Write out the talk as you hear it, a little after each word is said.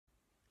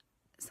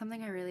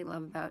something I really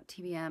love about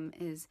TBM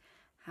is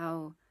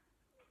how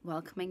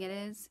welcoming it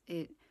is.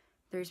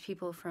 There's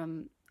people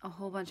from a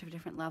whole bunch of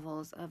different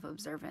levels of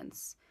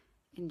observance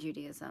in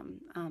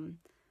Judaism.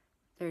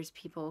 There's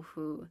people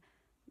who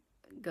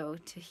go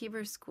to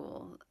Hebrew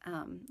school,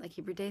 like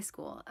Hebrew day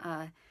school,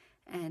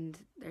 and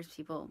there's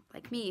people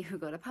like me who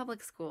go to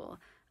public school,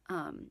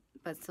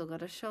 but still go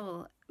to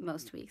shul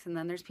most weeks. And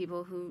then there's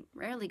people who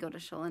rarely go to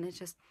shul, and it's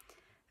just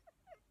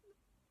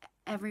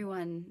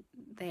everyone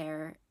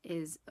there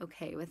is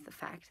okay with the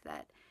fact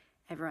that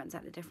everyone's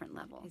at a different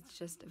level. It's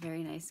just a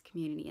very nice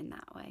community in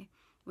that way,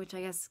 which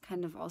I guess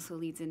kind of also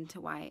leads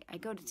into why I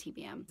go to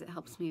TBM. It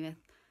helps me with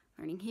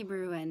learning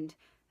Hebrew, and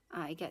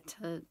I get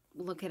to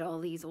look at all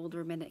these old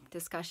rabbinic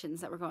discussions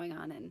that were going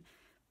on, and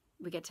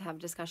we get to have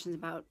discussions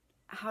about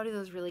how do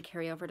those really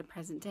carry over to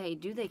present day?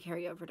 Do they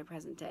carry over to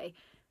present day?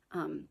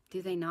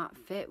 Do they not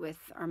fit with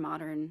our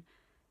modern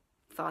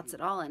thoughts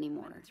at all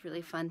anymore? It's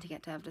really fun to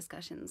get to have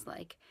discussions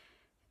like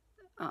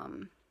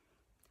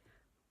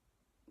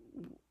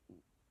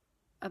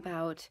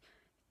about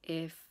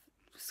if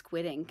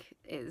squid ink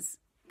is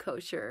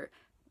kosher,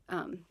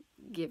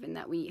 given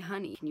that we eat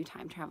honey. Can you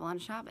time travel on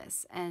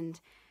Shabbos? And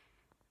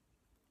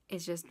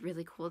it's just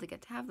really cool to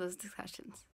get to have those discussions.